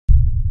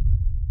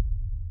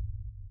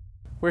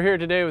We're here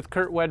today with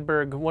Kurt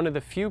Wedberg, one of the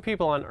few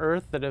people on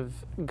Earth that have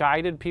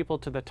guided people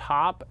to the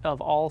top of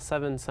all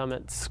 7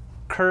 summits.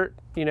 Kurt,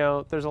 you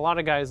know, there's a lot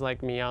of guys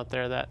like me out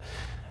there that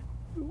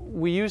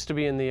we used to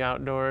be in the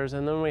outdoors,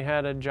 and then we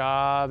had a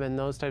job and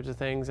those types of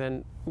things,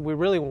 and we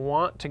really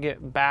want to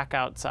get back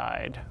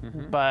outside,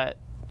 but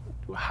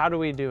how do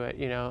we do it?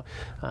 You know,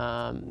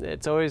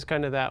 it's always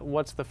kind of that,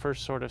 what's the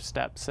first sort of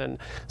steps? And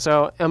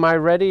so am I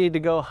ready to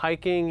go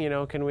hiking? You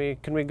know, can we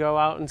go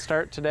out and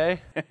start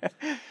today?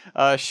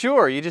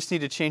 Sure, you just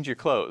need to change your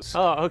clothes.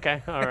 Oh,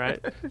 okay, all right.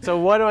 So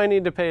what do I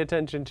need to pay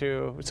attention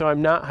to so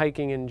I'm not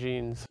hiking in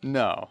jeans?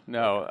 No.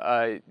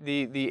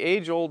 The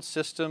age-old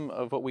system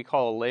of what we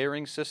call a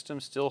layering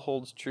system still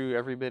holds true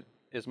every bit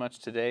as much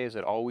today as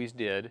it always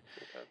did.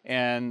 Okay.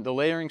 And the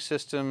layering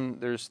system,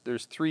 there's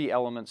 3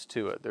 elements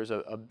to it. There's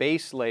a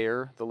base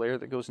layer, the layer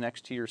that goes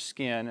next to your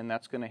skin, and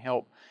that's going to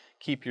help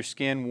keep your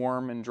skin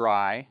warm and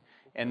dry.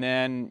 And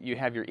then you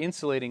have your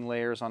insulating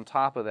layers on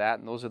top of that,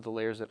 and those are the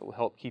layers that will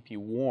help keep you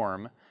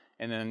warm.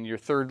 And then your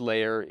third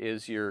layer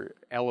is your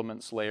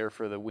elements layer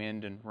for the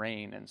wind and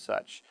rain and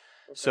such.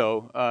 Okay.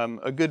 So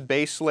a good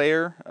base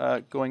layer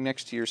going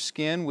next to your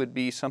skin would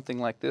be something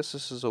like this.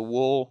 This is a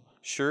wool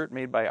shirt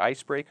made by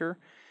Icebreaker,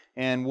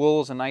 and wool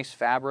is a nice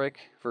fabric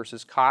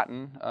versus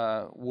cotton.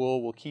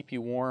 Wool will keep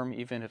you warm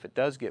even if it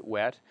does get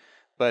wet,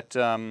 but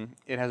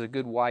it has a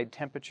good wide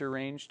temperature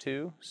range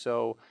too.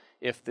 So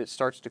if it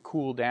starts to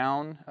cool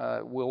down,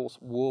 wool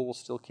will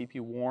still keep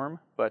you warm,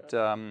 but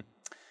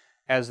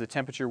as the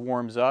temperature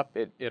warms up,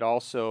 it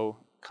also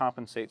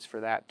compensates for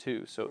that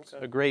too. So it's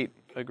a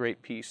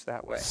great piece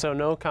that way. So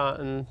no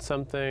cotton,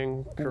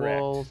 something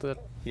wool that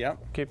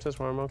keeps us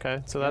warm.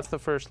 Okay, so that's the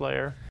first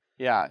layer.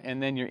 Yeah,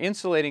 and then your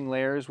insulating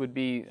layers would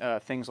be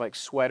things like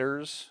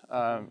sweaters.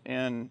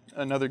 And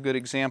another good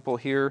example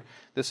here,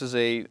 this is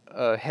a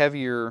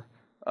heavier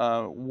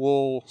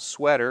wool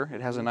sweater. It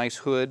has a nice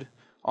hood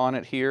on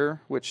it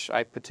here, which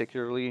I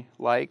particularly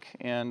like,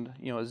 and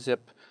you know,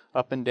 zip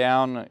up and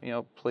down, you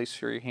know, place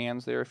for your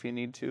hands there if you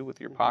need to with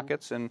your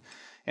pockets.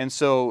 And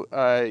so,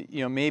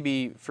 you know,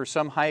 maybe for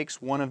some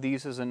hikes, one of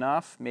these is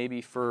enough.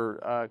 Maybe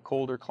for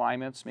colder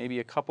climates, maybe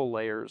a couple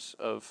layers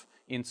of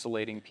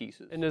insulating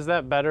pieces. And is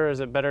that better?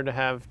 Is it better to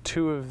have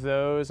 2 of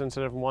those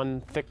instead of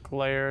one thick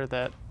layer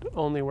that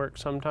only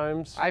works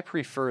sometimes? I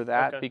prefer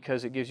that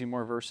because it gives you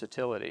more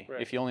versatility.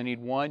 Right. If you only need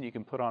one, you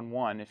can put on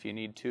one. If you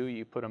need 2,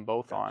 you put them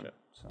both on.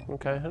 So.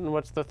 Okay, and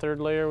what's the third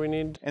layer we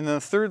need? And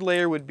the third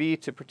layer would be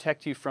to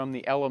protect you from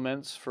the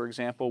elements, for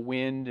example,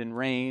 wind and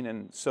rain.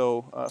 And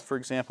so, for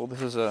example,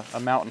 this is a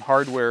Mountain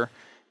Hardwear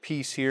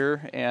piece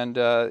here, and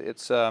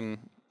it's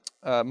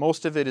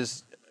most of it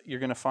is you're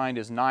going to find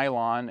is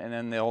nylon, and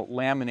then they'll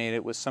laminate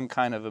it with some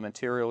kind of a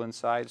material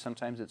inside.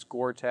 Sometimes it's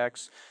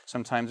Gore-Tex,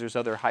 sometimes there's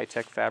other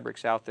high-tech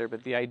fabrics out there,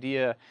 but the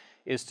idea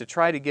is to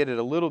try to get it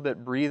a little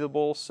bit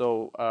breathable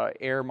so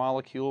air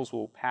molecules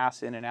will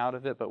pass in and out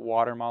of it, but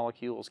water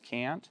molecules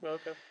can't.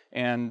 Okay.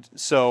 And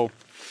so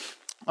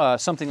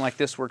something like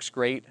this works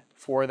great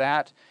for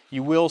that.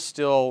 You will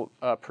still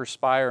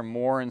perspire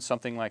more in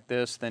something like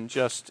this than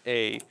just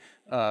an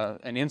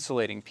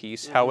insulating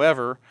piece.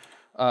 However,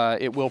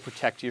 it will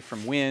protect you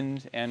from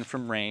wind and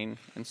from rain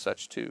and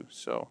such too.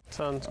 So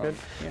sounds good.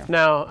 Yeah.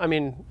 Now, I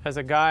mean, as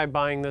a guy,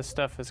 buying this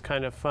stuff is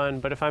kind of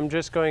fun, but if I'm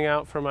just going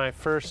out for my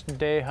first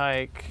day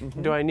hike,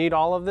 do I need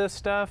all of this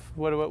stuff?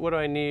 What do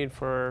I need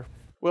for?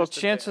 Well,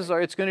 chances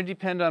are it's going to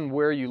depend on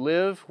where you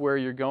live, where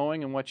you're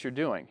going, and what you're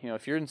doing. You know,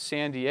 if you're in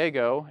San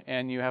Diego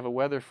and you have a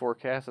weather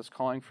forecast that's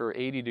calling for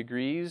 80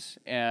 degrees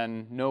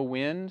and no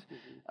wind,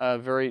 a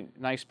very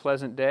nice,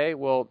 pleasant day,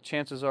 well,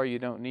 chances are you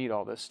don't need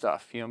all this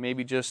stuff. You know,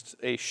 maybe just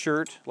a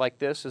shirt like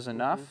this is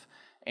enough,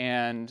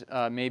 and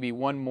maybe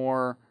one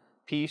more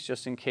piece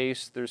just in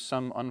case there's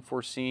some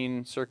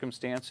unforeseen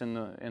circumstance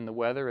in the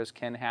weather, as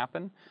can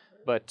happen.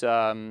 But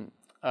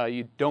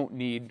you don't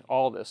need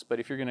all this. But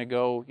if you're going to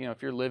go, you know,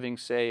 if you're living,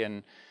 say,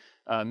 in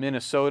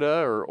Minnesota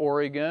or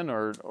Oregon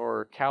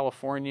or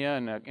California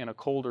in a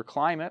colder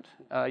climate,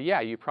 yeah,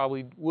 you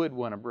probably would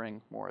want to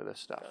bring more of this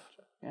stuff.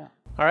 Yeah.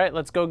 All right,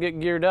 let's go get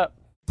geared up.